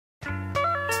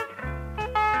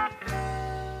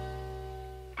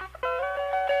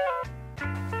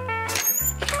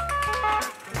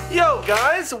Yo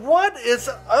guys, what is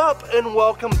up and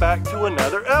welcome back to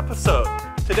another episode.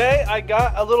 Today I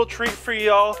got a little treat for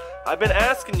y'all. I've been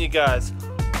asking you guys,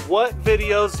 what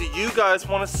videos do you guys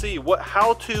want to see? What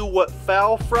how-to, what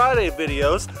Foul Friday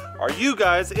videos are you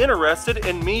guys interested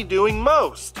in me doing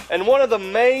most? And one of the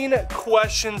main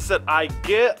questions that I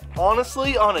get,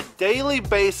 honestly, on a daily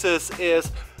basis is,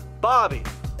 Bobby,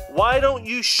 why don't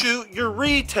you shoot your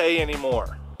Retay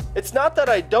anymore? It's not that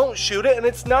I don't shoot it, and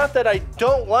it's not that I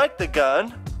don't like the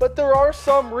gun, but there are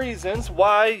some reasons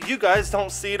why you guys don't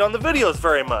see it on the videos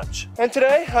very much. And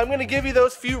today, I'm gonna give you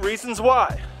those few reasons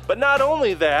why. But not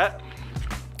only that,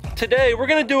 today we're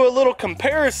gonna do a little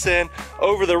comparison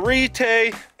over the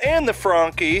Retay and the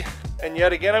Franchi. And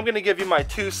yet again, I'm gonna give you my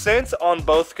 2 cents on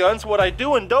both guns, what I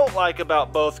do and don't like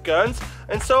about both guns.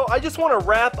 And so I just wanna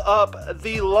wrap up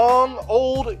the long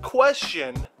old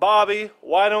question, Bobby,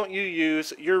 why don't you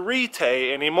use your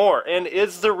Retay anymore? And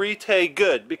is the Retay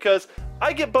good? Because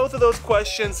I get both of those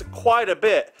questions quite a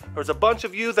bit. There's a bunch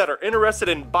of you that are interested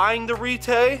in buying the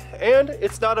Retay, and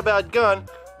it's not a bad gun,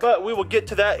 but we will get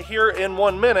to that here in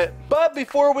 1 minute. But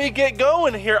before we get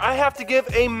going here, I have to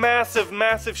give a massive,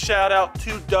 massive shout out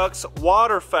to DUX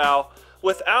Waterfowl.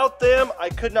 Without them, I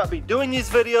could not be doing these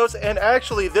videos, and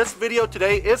actually this video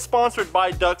today is sponsored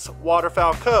by DUX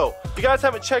Waterfowl Co. If you guys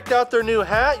haven't checked out their new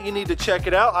hat, you need to check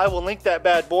it out. I will link that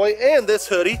bad boy and this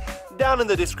hoodie down in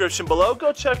the description below.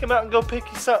 Go check them out and go pick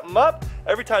you something up.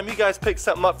 Every time you guys pick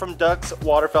something up from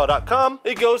DUXWaterfowl.com,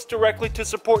 it goes directly to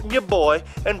supporting your boy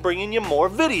and bringing you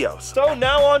more videos. So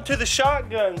now on to the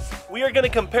shotguns. We are going to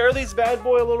compare these bad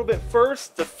boy a little bit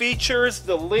first. The features,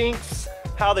 the lengths,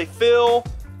 how they feel,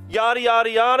 yada yada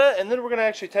yada, and then we're going to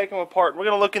actually take them apart. We're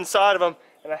going to look inside of them,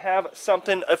 and I have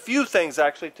a few things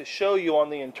actually to show you on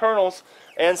the internals,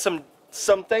 and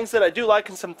some things that I do like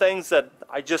and some things that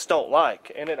I just don't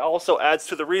like. And it also adds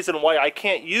to the reason why I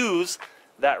can't use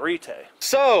that Retay.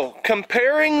 So,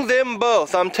 comparing them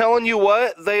both, I'm telling you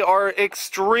what, they are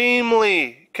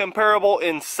extremely comparable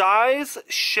in size,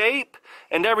 shape,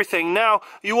 and everything. Now,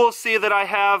 you will see that I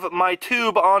have my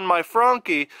tube on my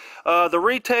Franchi. The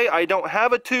Retay, I don't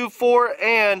have a tube for,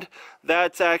 and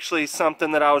that's actually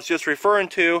something that I was just referring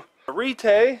to. The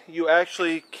Retay, you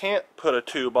actually can't put a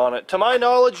tube on it. To my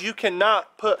knowledge, you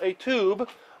cannot put a tube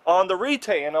on the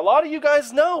Retay, and a lot of you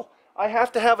guys know I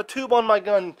have to have a tube on my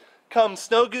gun come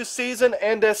snow goose season,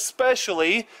 and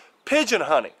especially pigeon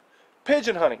hunting.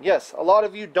 Pigeon hunting, yes, a lot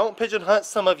of you don't pigeon hunt,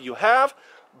 some of you have,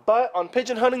 but on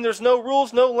pigeon hunting there's no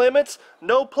rules, no limits,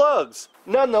 no plugs.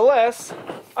 Nonetheless,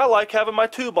 I like having my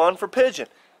tube on for pigeon.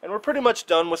 And we're pretty much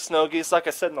done with snow geese, like I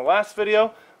said in the last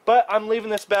video, but I'm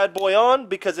leaving this bad boy on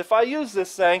because if I use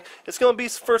this thing, it's going to be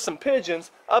for some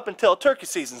pigeons up until turkey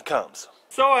season comes.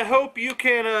 So I hope you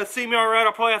can see me alright.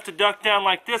 I'll probably have to duck down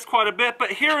like this quite a bit,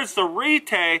 but here is the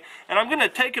Retay, and I'm going to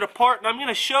take it apart and I'm going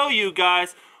to show you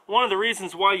guys one of the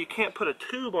reasons why you can't put a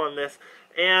tube on this.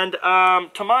 And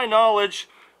to my knowledge,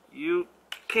 you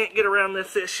can't get around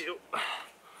this issue.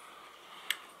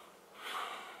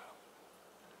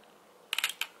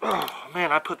 Oh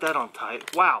man, I put that on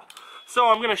tight. Wow. So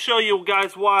I'm going to show you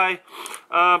guys why,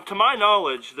 to my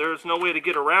knowledge, there's no way to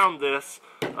get around this.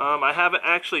 I haven't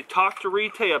actually talked to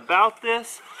Retay about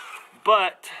this,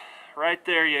 but right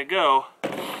there you go.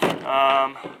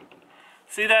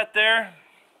 See that there?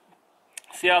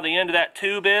 See how the end of that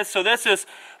tube is? So this is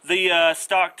the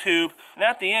stock tube, and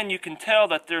at the end you can tell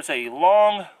that there's a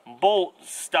long bolt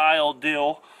style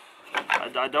deal.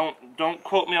 I don't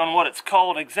quote me on what it's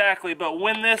called exactly, but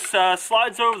when this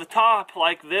slides over the top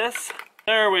like this,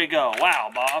 there we go. Wow,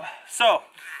 Bob. So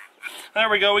there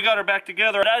we go, we got her back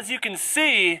together. And as you can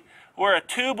see, where a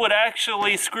tube would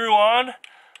actually screw on,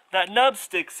 that nub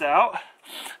sticks out.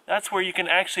 That's where you can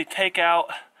actually take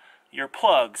out your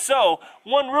plug. So,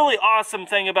 one really awesome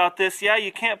thing about this, yeah,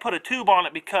 you can't put a tube on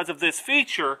it because of this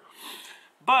feature,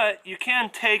 but you can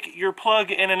take your plug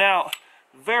in and out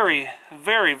very,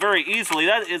 very, very easily.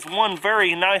 That is one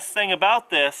very nice thing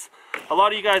about this. A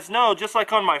lot of you guys know, just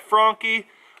like on my Franchi,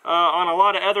 on a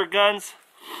lot of other guns,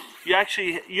 you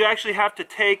actually have to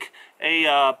take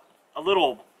a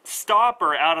little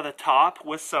stopper out of the top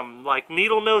with some like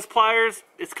needle nose pliers.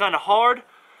 It's kind of hard,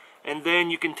 and then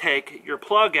you can take your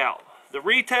plug out. The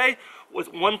Retay,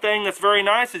 with one thing that's very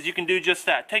nice is you can do just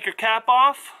that. Take your cap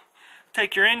off,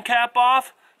 take your end cap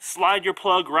off, slide your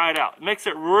plug right out. It makes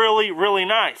it really, really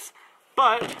nice.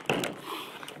 But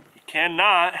you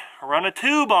cannot run a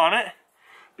tube on it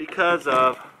because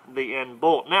of the end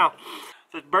bolt. Now,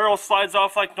 the barrel slides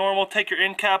off like normal. Take your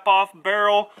end cap off,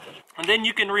 barrel, and then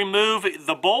you can remove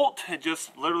the bolt. It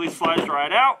just literally slides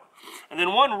right out. And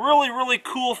then one really, really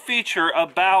cool feature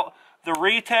about the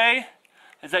Retay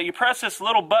is that you press this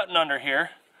little button under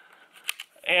here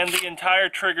and the entire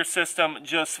trigger system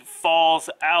just falls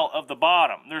out of the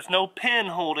bottom. There's no pin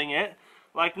holding it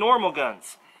like normal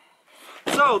guns.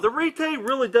 So the Retay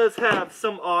really does have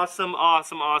some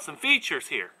awesome features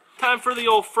here. Time for the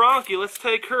old Franchi. Let's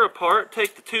take her apart,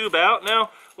 take the tube out.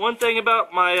 Now, one thing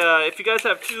about my, if you guys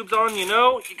have tubes on, you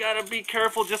know, you gotta be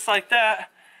careful just like that,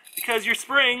 because your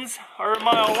springs are a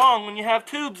mile long when you have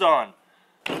tubes on.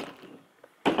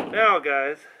 Now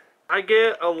guys, I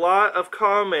get a lot of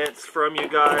comments from you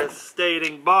guys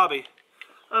stating, Bobby,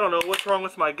 I don't know what's wrong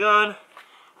with my gun.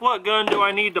 What gun do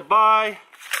I need to buy?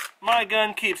 My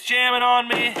gun keeps jamming on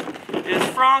me. Is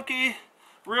Franchi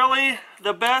really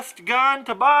the best gun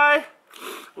to buy?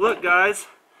 Look guys,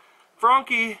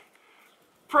 Franchi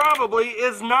probably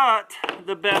is not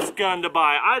the best gun to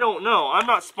buy. I don't know. I'm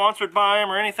not sponsored by him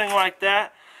or anything like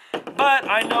that, but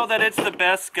I know that it's the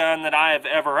best gun that I have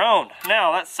ever owned.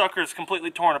 Now, that sucker is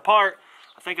completely torn apart.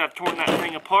 I think I've torn that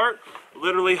thing apart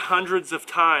literally hundreds of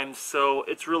times, so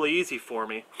it's really easy for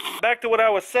me. Back to what I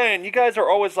was saying, you guys are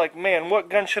always like, man, what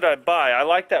gun should I buy? I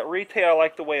like that Retay, I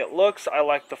like the way it looks, I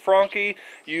like the Franchi.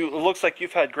 It looks like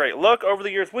you've had great luck over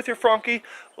the years with your Franchi.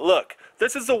 Look,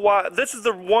 this is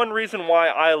the one reason why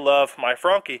I love my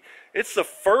Franchi. It's the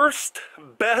first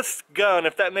best gun,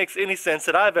 if that makes any sense,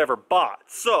 that I've ever bought.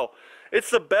 So, it's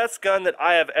the best gun that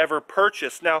I have ever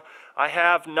purchased. Now, I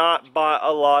have not bought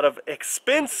a lot of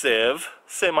expensive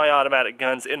semi-automatic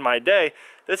guns in my day.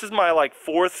 This is my like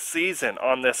 4th season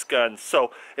on this gun,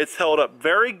 so it's held up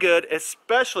very good,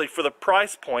 especially for the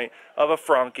price point of a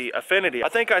Franchi Affinity. I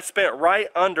think I spent right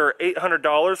under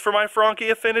 $800 for my Franchi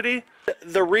Affinity.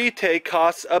 The Retay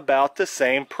costs about the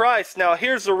same price. Now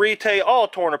here's the Retay all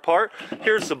torn apart.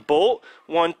 Here's the bolt,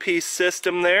 one-piece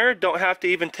system there. Don't have to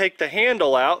even take the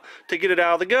handle out to get it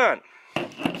out of the gun.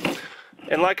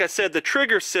 And like I said, the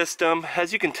trigger system,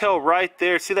 as you can tell right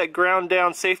there, see that ground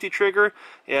down safety trigger?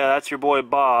 Yeah, that's your boy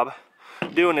Bob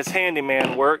doing his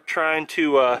handyman work, trying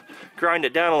to grind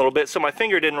it down a little bit so my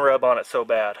finger didn't rub on it so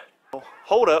bad.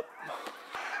 Hold up.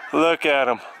 Look at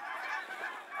him.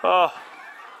 Oh,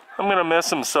 I'm gonna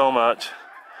miss him so much.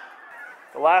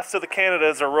 The last of the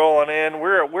Canadas are rolling in.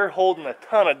 We're holding a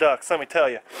ton of ducks, let me tell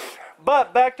you.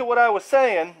 But back to what I was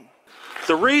saying,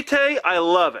 the Retay, I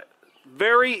love it.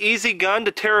 Very easy gun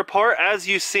to tear apart, as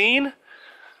you've seen.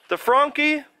 The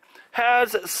Franchi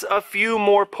has a few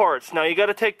more parts. Now you got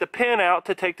to take the pin out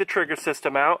to take the trigger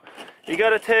system out. You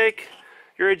got to take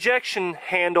your ejection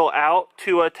handle out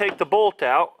to take the bolt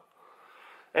out.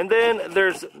 And then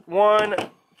there's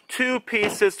 2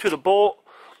 pieces to the bolt,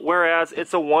 whereas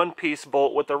it's a 1-piece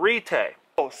bolt with the Retay.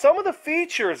 Some of the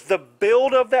features, the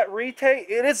build of that Retay,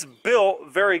 it is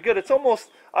built very good. It's almost,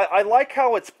 I like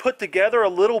how it's put together a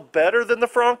little better than the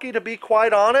Franchi, to be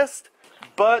quite honest.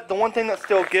 But the one thing that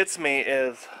still gets me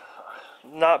is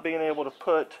not being able to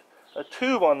put a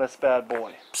tube on this bad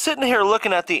boy. Sitting here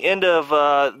looking at the end of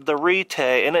the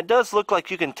Retay, and it does look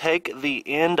like you can take the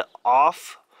end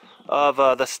off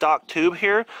of the stock tube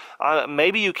here.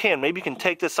 Maybe you can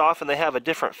take this off and they have a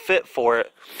different fit for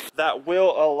it that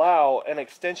will allow an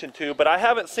extension tube, but I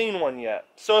haven't seen one yet.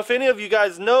 So if any of you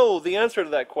guys know the answer to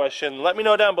that question, let me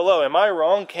know down below. Am I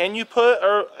wrong? Can you put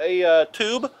a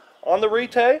tube on the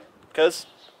Retay? Because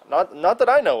not that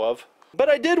I know of. But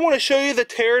I did want to show you the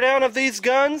teardown of these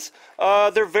guns.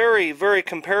 They're very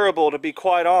comparable, to be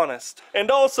quite honest. And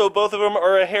also, both of them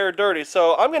are a hair dirty.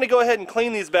 So I'm going to go ahead and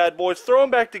clean these bad boys, throw them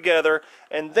back together,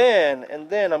 and then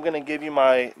I'm going to give you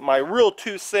my real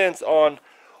 2 cents on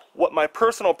what my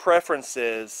personal preference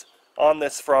is on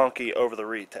this Franchi over the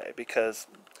Retay. Because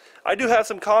I do have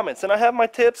some comments, and I have my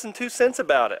tips and 2 cents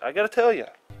about it. I got to tell you.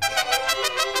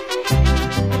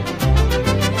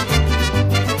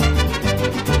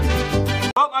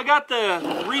 Well, I got the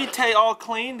Retay all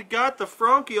cleaned, got the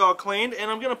Franchi all cleaned,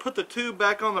 and I'm going to put the tube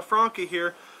back on the Franchi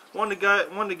here. Wanted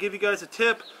to give you guys a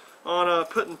tip on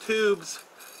putting tubes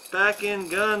back in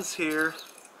guns here.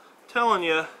 Telling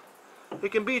you,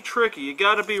 it can be tricky. You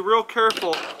got to be real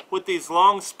careful with these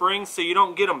long springs so you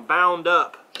don't get them bound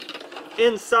up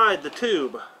inside the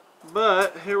tube.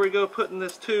 But here we go, putting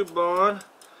this tube on.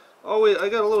 Always, I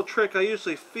got a little trick. I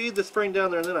usually feed the spring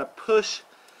down there and then I push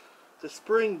the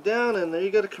spring down in there. You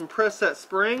got to compress that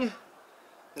spring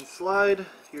and slide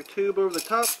your tube over the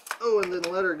top. Oh, and then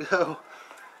let her go.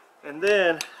 And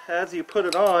then as you put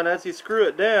it on, as you screw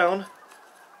it down,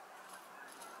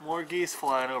 more geese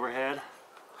flying overhead.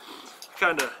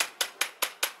 Kind of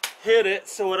hit it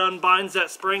so it unbinds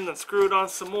that spring, then screw it on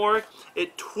some more.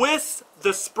 It twists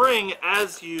the spring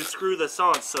as you screw this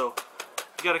on, so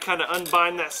you got to kind of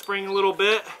unbind that spring a little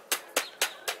bit.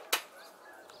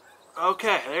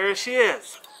 Okay, there she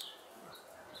is.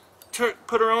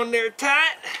 Put her on there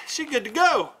tight. She's good to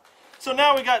go. So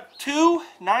now we got two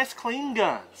nice clean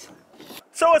guns.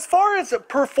 So as far as a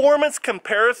performance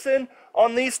comparison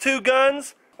on these two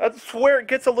guns, that's where it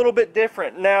gets a little bit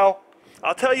different. Now,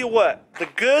 I'll tell you what, the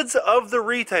goods of the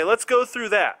Retay, let's go through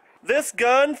that. This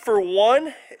gun, for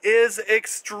one, is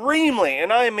extremely,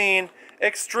 and I mean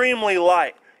extremely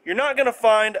light. You're not going to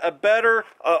find a better,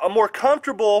 a more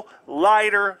comfortable,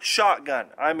 lighter shotgun.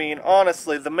 I mean,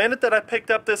 honestly, the minute that I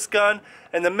picked up this gun,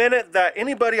 and the minute that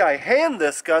anybody I hand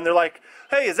this gun, they're like,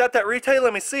 hey, is that Retay?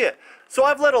 Let me see it. So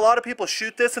I've let a lot of people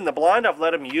shoot this in the blind. I've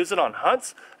let them use it on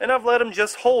hunts, and I've let them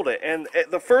just hold it. And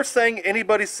the first thing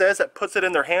anybody says that puts it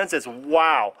in their hands is,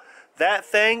 wow, that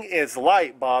thing is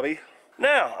light, Bobby.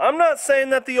 Now, I'm not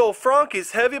saying that the old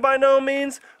Franchi's heavy by no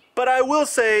means, but I will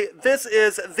say this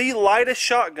is the lightest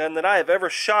shotgun that I have ever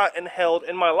shot and held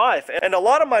in my life. And a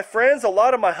lot of my friends, a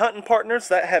lot of my hunting partners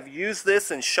that have used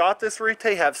this and shot this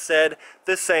Retay have said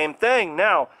the same thing.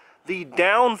 Now, the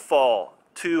downfall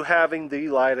to having the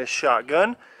lightest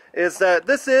shotgun is that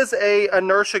this is a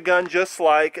inertia gun just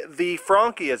like the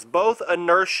Franchi is. Both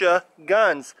inertia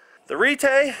guns. The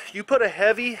Retay, you put a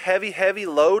heavy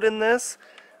load in this,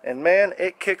 and man,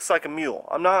 it kicks like a mule.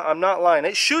 I'm not lying.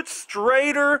 It shoots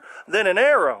straighter than an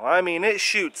arrow. I mean, it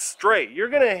shoots straight. You're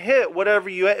gonna hit whatever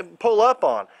you pull up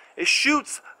on. It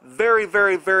shoots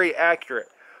very accurate.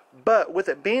 But with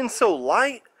it being so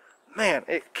light, man,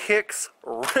 it kicks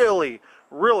really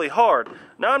hard.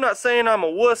 Now, I'm not saying I'm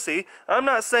a wussy. I'm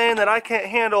not saying that I can't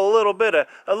handle a little bit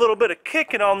of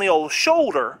kicking on the old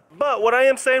shoulder. But what I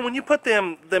am saying, when you put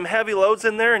them heavy loads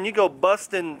in there and you go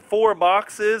busting 4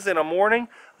 boxes in a morning,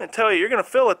 I tell you, you're gonna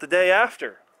feel it the day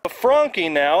after. The Franchi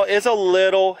now is a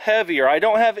little heavier. I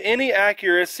don't have any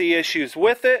accuracy issues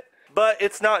with it, but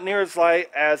it's not near as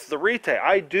light as the Retay.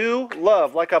 I do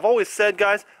love, like I've always said,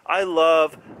 guys, I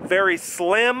love very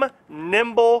slim,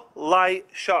 nimble, light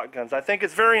shotguns. I think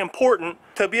it's very important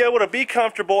to be able to be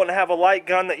comfortable and have a light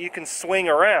gun that you can swing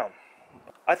around.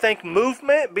 I think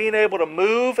movement, being able to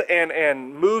move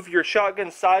and move your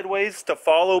shotgun sideways to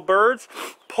follow birds,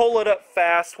 pull it up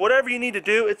fast, whatever you need to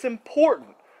do, it's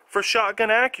important for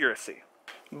shotgun accuracy.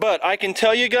 But I can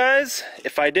tell you guys,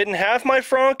 if I didn't have my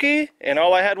Franchi and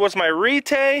all I had was my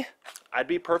Retay, I'd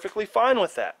be perfectly fine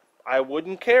with that. I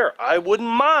wouldn't care. I wouldn't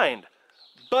mind.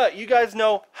 But you guys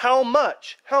know how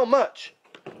much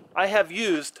I have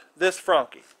used this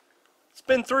Franchi. It's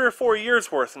been 3 or 4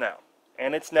 years worth now,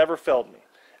 and it's never failed me.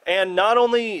 And not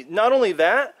only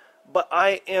that, but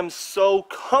I am so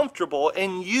comfortable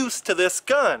and used to this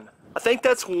gun. I think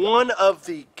that's one of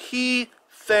the key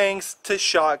things to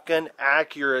shotgun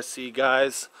accuracy,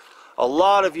 guys. A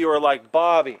lot of you are like,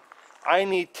 Bobby, I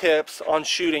need tips on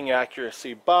shooting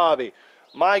accuracy. Bobby,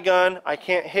 my gun, I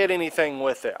can't hit anything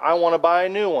with it. I want to buy a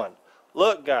new one.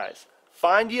 Look, guys,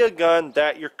 find you a gun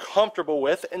that you're comfortable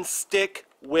with and stick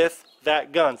with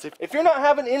that gun. So if you're not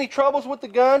having any troubles with the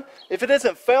gun, if it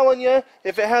isn't failing you,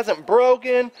 if it hasn't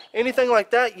broken, anything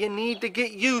like that, you need to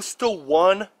get used to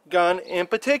one gun in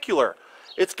particular.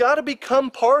 It's got to become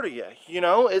part of you, you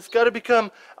know? It's got to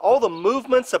become all the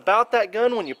movements about that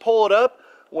gun when you pull it up,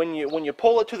 when you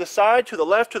pull it to the side, to the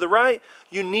left, to the right,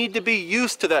 you need to be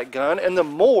used to that gun, and the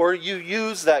more you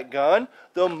use that gun,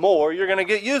 the more you're going to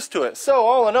get used to it. So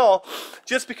all in all,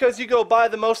 just because you go buy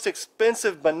the most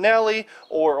expensive Benelli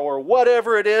or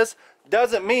whatever it is,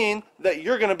 doesn't mean that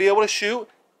you're going to be able to shoot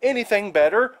anything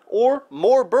better or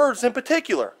more birds in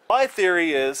particular. My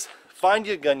theory is, find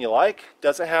you a gun you like.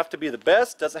 Doesn't have to be the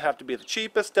best, doesn't have to be the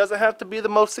cheapest, doesn't have to be the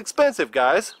most expensive,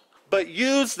 guys. But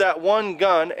use that one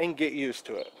gun and get used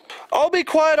to it. I'll be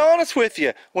quite honest with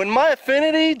you. When my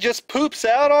Affinity just poops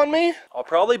out on me, I'll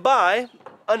probably buy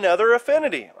another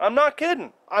Affinity. I'm not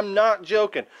kidding. I'm not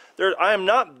joking. I'm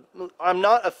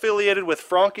not affiliated with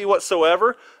Franchi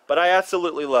whatsoever, but I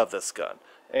absolutely love this gun.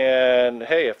 And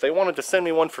hey, if they wanted to send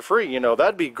me one for free, you know,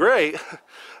 that'd be great.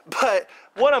 But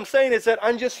what I'm saying is that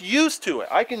I'm just used to it.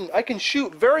 I can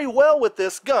shoot very well with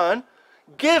this gun,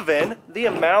 given the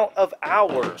amount of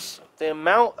hours, the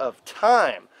amount of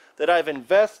time that I've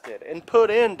invested and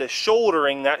put into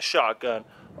shouldering that shotgun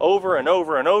over and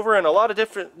over and over in a lot of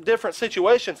different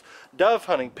situations. Dove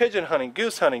hunting, pigeon hunting,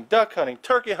 goose hunting, duck hunting,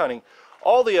 turkey hunting,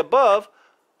 all the above.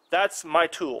 That's my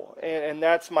tool, and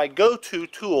that's my go-to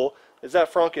tool, is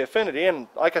that Franchi Affinity. And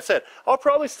like I said, I'll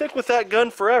probably stick with that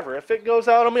gun forever. If it goes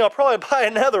out on me, I'll probably buy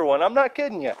another one. I'm not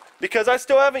kidding you, because I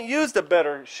still haven't used a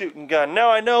better shooting gun. Now,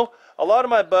 I know a lot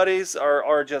of my buddies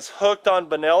are just hooked on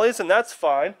Benellis, and that's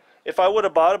fine. If I would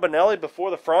have bought a Benelli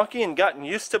before the Franchi and gotten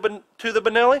used to the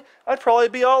Benelli, I'd probably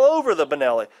be all over the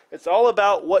Benelli. It's all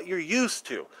about what you're used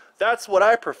to. That's what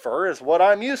I prefer, is what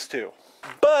I'm used to.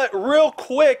 But real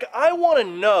quick, I want to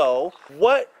know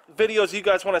what videos you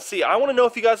guys want to see. I want to know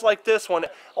if you guys like this one.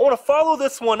 I want to follow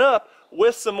this one up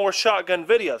with some more shotgun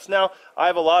videos. Now, I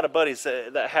have a lot of buddies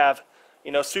that have,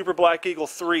 you know, Super Black Eagle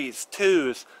 3s,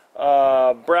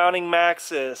 2s, Browning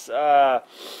Maxes,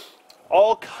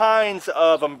 all kinds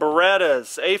of them,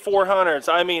 Berettas,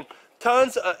 A400s. I mean,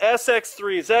 tons of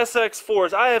SX3s,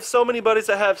 SX4s. I have so many buddies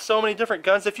that have so many different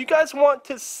guns. If you guys want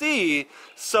to see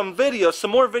some videos, some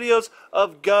more videos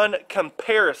of gun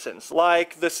comparisons,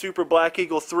 like the Super Black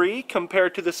Eagle 3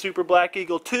 compared to the Super Black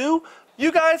Eagle 2,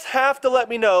 you guys have to let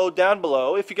me know down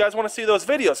below if you guys want to see those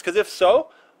videos, because if so,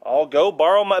 I'll go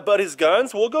borrow my buddy's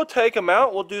guns. We'll go take them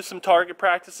out. We'll do some target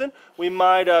practicing. We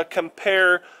might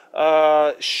compare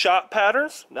shot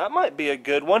patterns. That might be a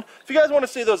good one. If you guys want to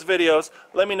see those videos,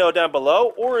 let me know down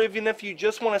below. Or even if you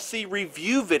just want to see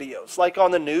review videos, like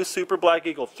on the new Super Black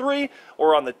Eagle 3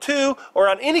 or on the 2 or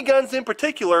on any guns in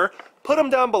particular, put them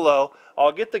down below.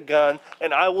 I'll get the gun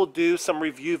and I will do some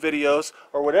review videos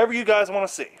or whatever you guys want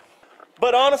to see.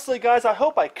 But honestly, guys, I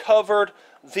hope I covered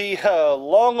the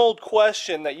long old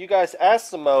question that you guys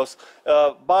ask the most,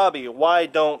 Bobby, why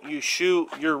don't you shoot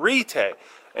your Retay?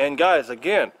 And guys,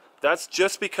 again, that's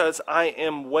just because I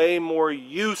am way more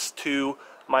used to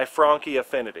my Franchi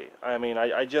Affinity. I mean,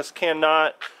 I just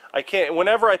cannot,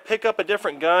 whenever I pick up a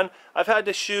different gun, I've had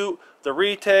to shoot the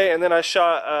Retay, and then I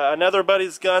shot another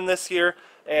buddy's gun this year,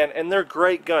 and they're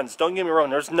great guns. Don't get me wrong,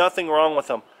 there's nothing wrong with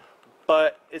them.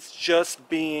 But it's just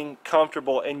being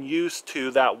comfortable and used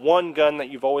to that one gun that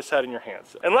you've always had in your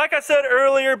hands. And like I said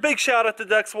earlier, big shout out to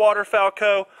DUX Waterfowl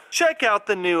Co. Check out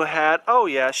the new hat. Oh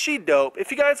yeah, she dope.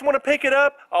 If you guys want to pick it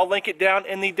up, I'll link it down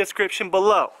in the description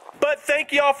below. But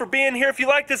thank you all for being here. If you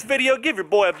like this video, give your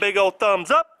boy a big old thumbs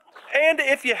up. And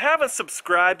if you haven't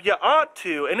subscribed, you ought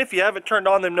to. And if you haven't turned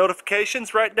on them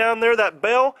notifications right down there, that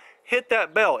bell, hit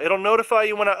that bell. It'll notify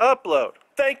you when I upload.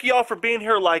 Thank you all for being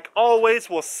here like always.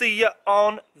 We'll see you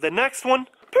on the next one.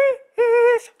 Peace.